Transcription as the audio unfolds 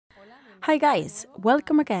Hi guys,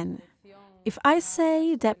 welcome again. If I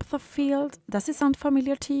say depth of field, does it sound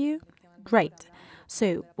familiar to you? Great.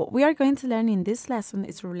 So, what we are going to learn in this lesson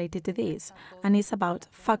is related to this, and it's about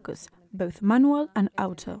focus, both manual and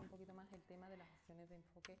auto.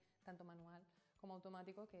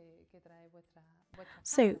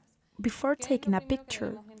 So, before taking a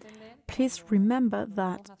picture, please remember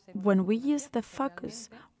that when we use the focus,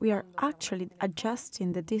 we are actually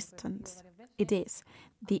adjusting the distance. It is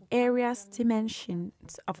the area's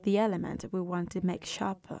dimensions of the element we want to make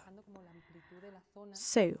sharper.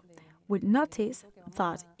 So, we notice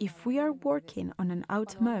that if we are working on an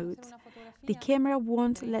auto mode, the camera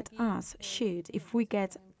won't let us shoot if we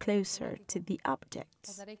get closer to the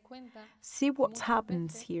objects. See what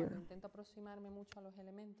happens here.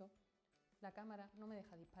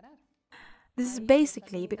 This is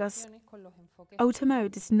basically because auto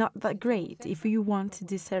mode is not that great if you want to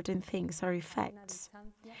do certain things or effects.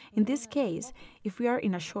 In this case, if we are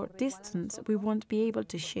in a short distance, we won't be able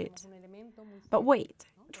to shoot. But wait,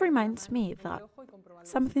 it reminds me that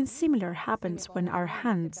something similar happens when our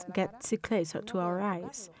hands get too close to our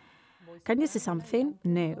eyes. Can you see something?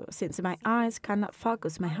 No, since my eyes cannot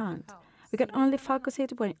focus my hand. We can only focus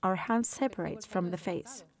it when our hand separates from the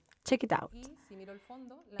face. Check it out.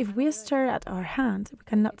 If we stare at our hand, we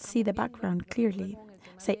cannot see the background clearly,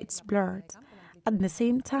 say it's blurred. At the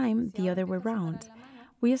same time, the other way round.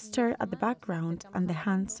 We stare at the background and the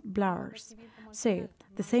hand blurs. So,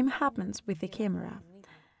 the same happens with the camera.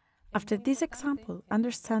 After this example,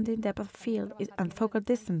 understanding depth of field and focal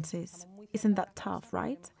distances isn't that tough,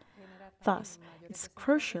 right? Thus, it's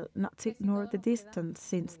crucial not to ignore the distance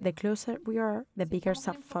since the closer we are, the bigger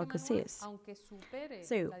self-focus is.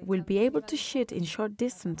 So, we'll be able to shoot in short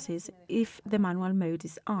distances if the manual mode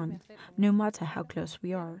is on, no matter how close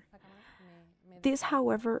we are. This,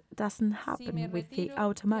 however, doesn't happen with the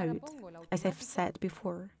auto mode, as I've said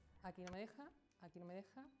before.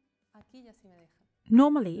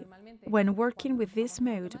 Normally, when working with this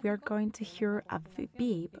mode, we are going to hear a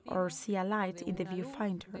beep or see a light in the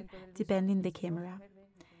viewfinder, depending the camera.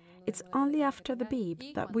 It's only after the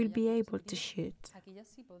beep that we'll be able to shoot.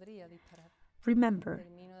 Remember,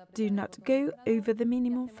 do not go over the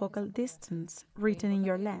minimum focal distance written in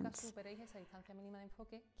your lens.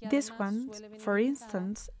 This one, for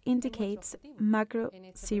instance, indicates macro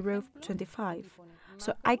 0.25,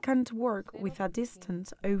 so I can't work with a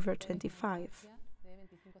distance over 25.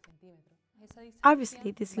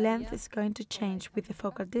 Obviously, this length is going to change with the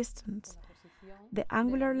focal distance. The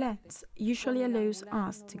angular lens usually allows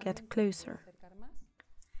us to get closer.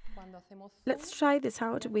 Let's try this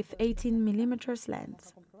out with 18mm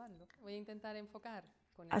lens.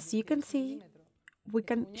 As you can see, we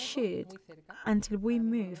can shoot until we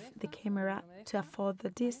move the camera to a further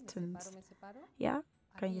distance. Yeah?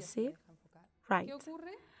 Can you see? Right.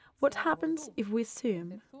 What happens if we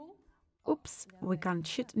zoom? Oops, we can't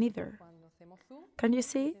shoot neither. Can you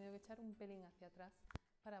see?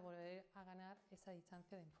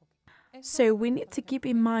 So we need to keep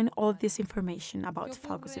in mind all this information about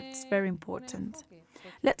focus. It's very important.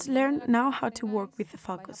 Let's learn now how to work with the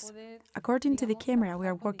focus. According to the camera we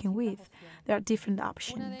are working with, there are different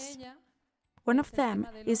options. One of them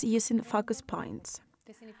is using focus points.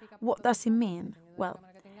 What does it mean? Well,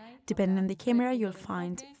 depending on the camera, you'll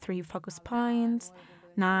find 3 focus points,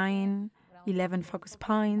 9, 11 focus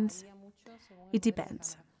points. It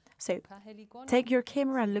depends. So, take your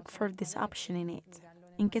camera and look for this option in it.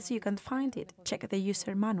 In case you can't find it, check the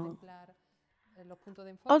user manual.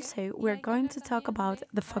 Also, we're going to talk about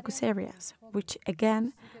the focus areas, which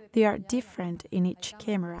again, they are different in each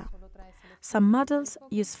camera. Some models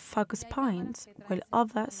use focus points, while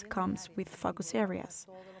others come with focus areas.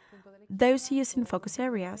 Those using focus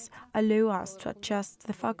areas allow us to adjust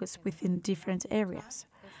the focus within different areas.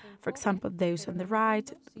 For example, those on the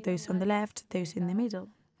right, those on the left, those in the middle.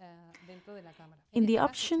 In the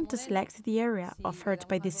option to select the area offered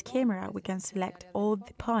by this camera, we can select all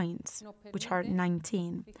the points, which are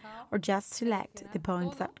 19, or just select the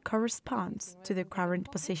point that corresponds to the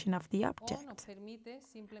current position of the object.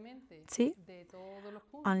 See?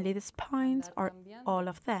 Only these points or all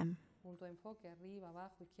of them.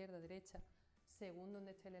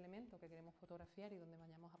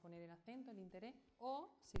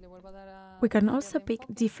 We can also pick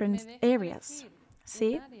different areas.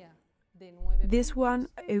 See? This one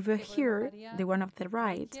over here, the one on the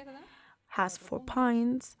right, has 4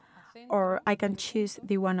 points, or I can choose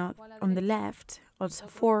the one on the left, also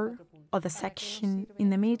 4, or the section in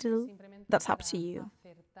the middle. That's up to you.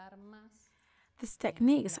 These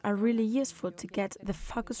techniques are really useful to get the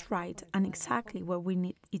focus right and exactly where we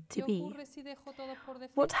need it to be.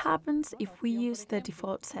 What happens if we use the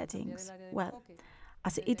default settings? Well,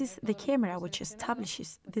 as it is the camera which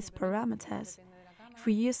establishes these parameters, if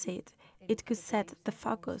we use it, it could set the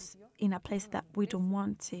focus in a place that we don't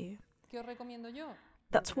want to.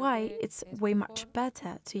 That's why it's way much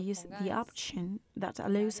better to use the option that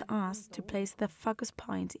allows us to place the focus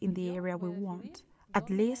point in the area we want. At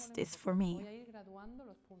least it's for me.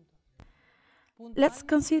 Let's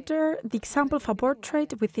consider the example of a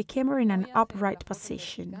portrait with the camera in an upright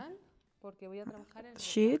position.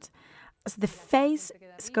 Shoot. As the face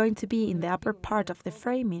is going to be in the upper part of the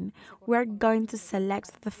framing, we are going to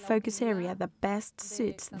select the focus area that best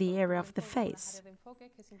suits the area of the face.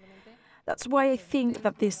 That's why I think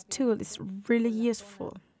that this tool is really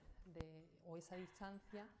useful.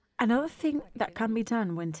 Another thing that can be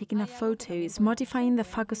done when taking a photo is modifying the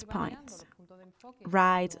focus points: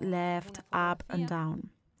 right, left, up and down.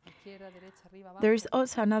 There is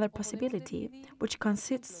also another possibility, which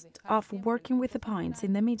consists of working with the points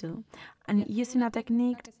in the middle and using a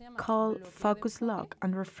technique called focus lock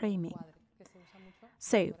and reframing.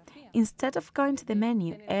 So, instead of going to the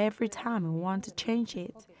menu every time we want to change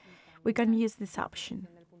it, we can use this option.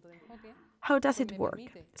 How does it work?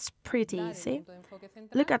 It's pretty easy.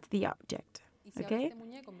 Look at the object, okay?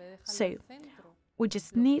 So, we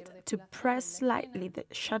just need to press slightly the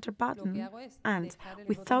shutter button and,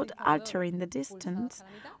 without altering the distance,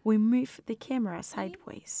 we move the camera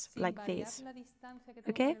sideways, like this.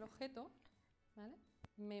 Okay?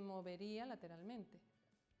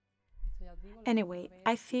 Anyway,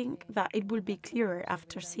 I think that it will be clearer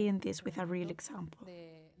after seeing this with a real example.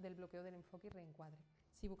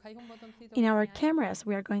 In our cameras,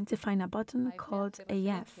 we are going to find a button called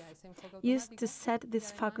AF, used to set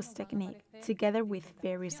this focus technique, together with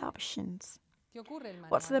various options.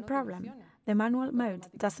 What's the problem? The manual mode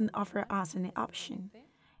doesn't offer us any option.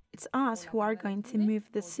 It's us who are going to move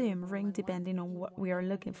the zoom ring depending on what we are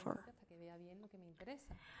looking for.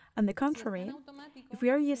 On the contrary, if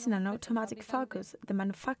we are using an automatic focus, the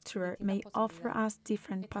manufacturer may offer us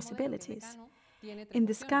different possibilities. In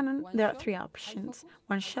this Canon, there are three options: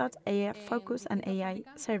 one-shot, AF focus, and AI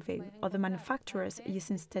servo. Other manufacturers use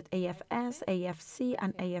instead AFS, AFC,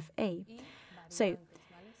 and AFA. So,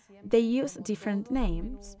 they use different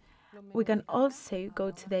names. We can also go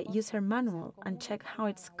to the user manual and check how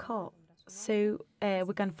it's called, so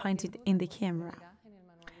we can find it in the camera.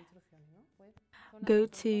 Go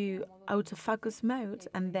to autofocus mode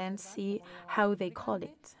and then see how they call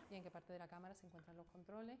it.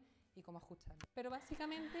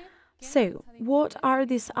 So, what are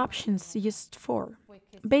these options used for?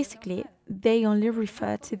 Basically, they only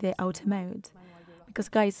refer to the auto mode. Because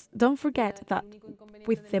guys, don't forget that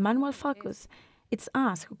with the manual focus, it's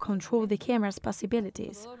us who control the camera's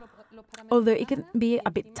possibilities. Although it can be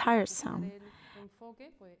a bit tiresome,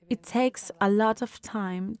 it takes a lot of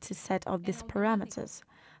time to set all these parameters.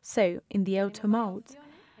 So, in the auto mode,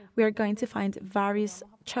 we are going to find various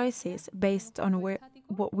choices based on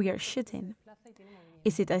what we are shooting.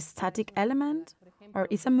 Is it a static element or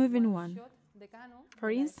is a moving one?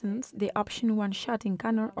 For instance, the option one shot in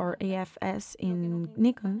Canon or AFS in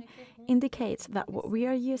Nikon indicates that what we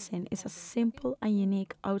are using is a simple and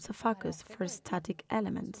unique autofocus for static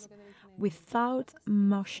elements, without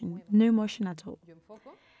motion, no motion at all.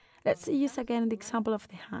 Let's use again the example of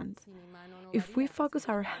the hand. If we focus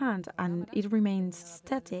our hand and it remains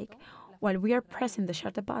static while we are pressing the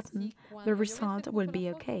shutter button, the result will be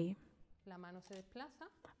okay.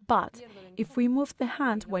 But if we move the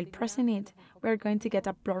hand while pressing it, we are going to get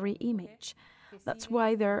a blurry image. That's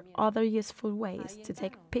why there are other useful ways to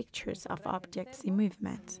take pictures of objects in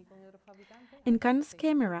movement. In Canon's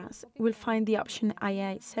cameras, we'll find the option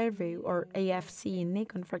AI servo or AFC in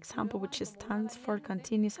Nikon, for example, which stands for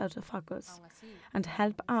continuous autofocus, and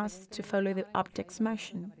help us to follow the object's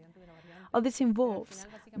motion. All this involves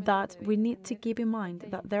that we need to keep in mind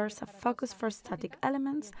that there's a focus for static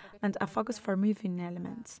elements and a focus for moving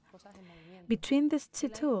elements. Between these two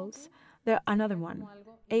tools, there's another one,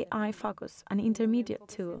 AI focus, an intermediate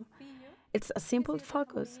tool. It's a simple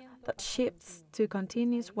focus that shifts to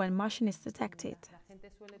continuous when motion is detected.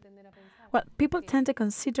 Well, people tend to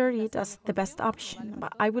consider it as the best option,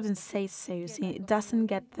 but I wouldn't say so, since it doesn't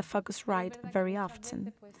get the focus right very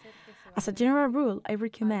often. As a general rule, I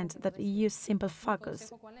recommend that you use simple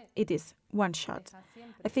focus. It is one shot.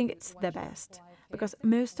 I think it's the best, because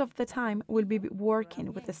most of the time we'll be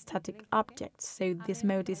working with a static object, so this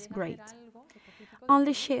mode is great.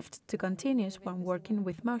 Only shift to continuous when working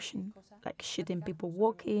with motion, like shooting people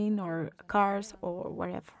walking or cars or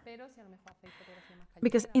wherever.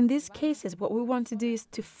 Because in these cases, what we want to do is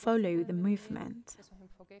to follow the movement.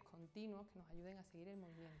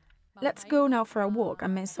 Let's go now for a walk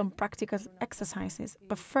and make some practical exercises,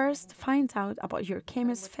 but first find out about your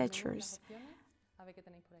camera's features.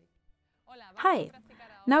 Hi!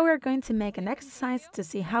 Now we're going to make an exercise to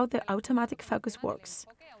see how the automatic focus works.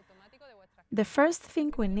 The first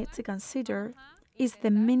thing we need to consider is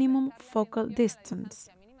the minimum focal distance.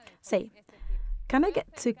 Say, can I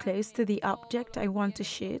get too close to the object I want to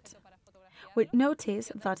shoot? We'll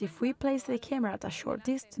notice that if we place the camera at a short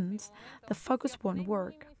distance, the focus won't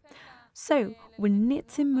work. So, we need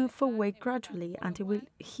to move away gradually until we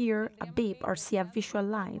hear a beep or see a visual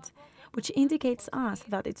light, which indicates us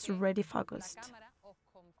that it's already focused.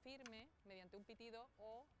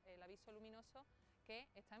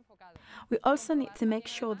 We also need to make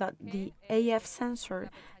sure that the AF sensor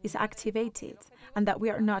is activated and that we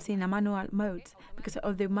are not in a manual mode, because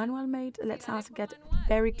although manual mode lets us get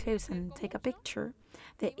very close and take a picture,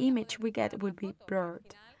 the image we get will be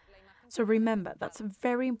blurred. So remember, that's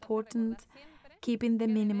very important, keeping the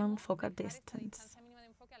minimum focal distance.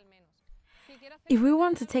 If we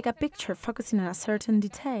want to take a picture focusing on a certain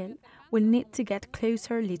detail, we'll need to get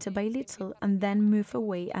closer little by little and then move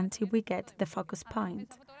away until we get the focus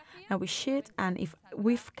point. Now we shoot, and if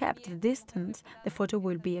we've kept the distance, the photo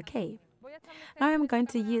will be okay. Now I'm going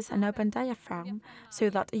to use an open diaphragm so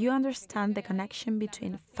that you understand the connection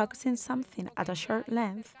between focusing something at a short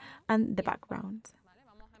length and the background.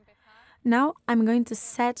 Now I'm going to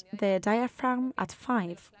set the diaphragm at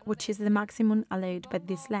 5, which is the maximum allowed by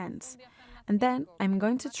this lens. And then I'm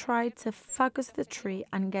going to try to focus the tree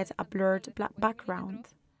and get a blurred black background.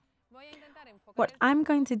 What I'm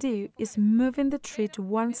going to do is moving the tree to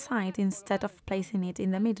one side instead of placing it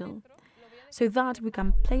in the middle, so that we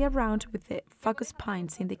can play around with the focus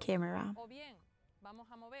points in the camera.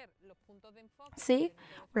 See,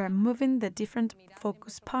 we're moving the different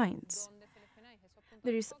focus points.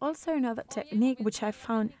 There is also another technique which I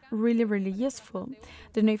found really useful.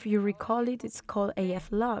 Don't know if you recall it, it's called AF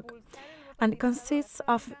lock, and it consists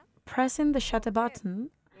of pressing the shutter button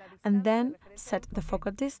and then set the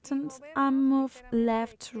focal distance and move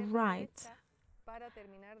left to right.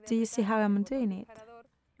 Do you see how I'm doing it?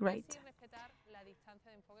 Great.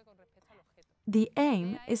 The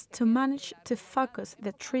aim is to manage to focus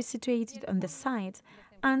the tree situated on the side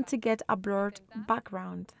and to get a blurred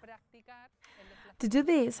background. To do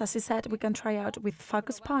this, as I said, we can try out with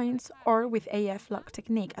focus points or with AF lock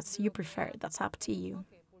technique, as you prefer. That's up to you.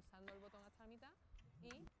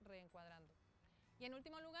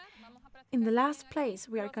 In the last place,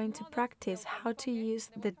 we are going to practice how to use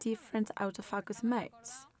the different autofocus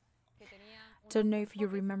modes. Don't know if you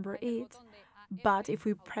remember it, but if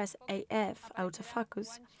we press AF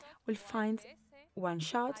autofocus, we'll find one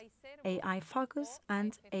shot, AI focus,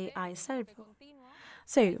 and AI servo.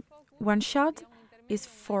 So, one shot is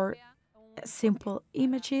for simple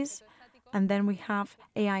images, and then we have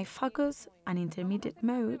AI focus, an intermediate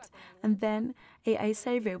mode, and then AI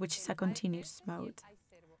servo, which is a continuous mode.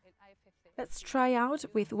 Let's try out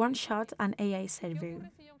with one shot and AI servo.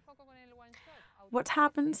 What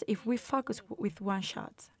happens if we focus with one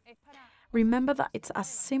shot? Remember that it's a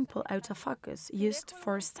simple autofocus used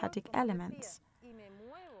for static elements.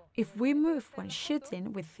 If we move when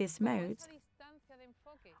shooting with this mode,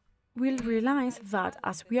 we'll realize that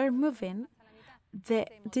as we are moving, the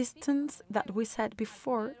distance that we set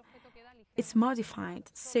before is modified,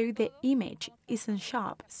 so the image isn't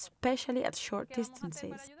sharp, especially at short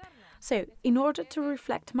distances. So, in order to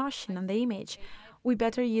reflect motion on the image, we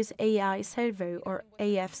better use AI servo or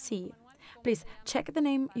AFC. Please check the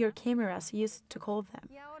name your cameras use to call them.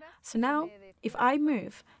 So now, if I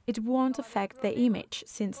move, it won't affect the image,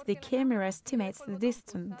 since the camera estimates the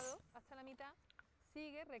distance.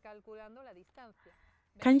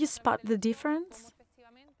 Can you spot the difference?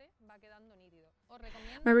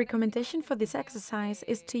 My recommendation for this exercise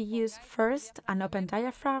is to use first an open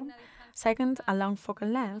diaphragm, second a long focal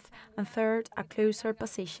length, and third a closer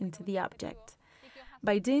position to the object.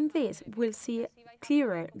 By doing this, we'll see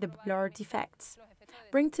clearer the blurred effects.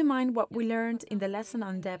 Bring to mind what we learned in the lesson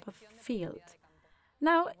on depth of field.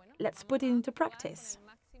 Now, let's put it into practice.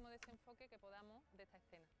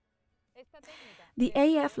 The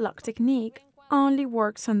AF lock technique only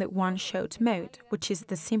works on the one-shot mode, which is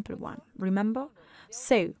the simple one, remember?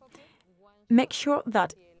 So, make sure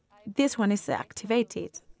that this one is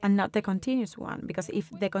activated and not the continuous one, because if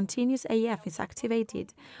the continuous AF is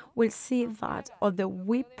activated, we'll see that although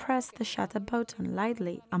we press the shutter button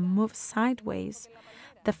lightly and move sideways,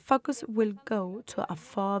 the focus will go to a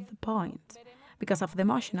further point, because of the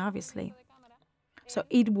motion, obviously. So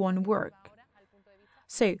it won't work.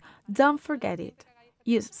 So don't forget it.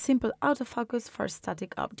 Use simple autofocus for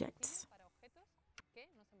static objects.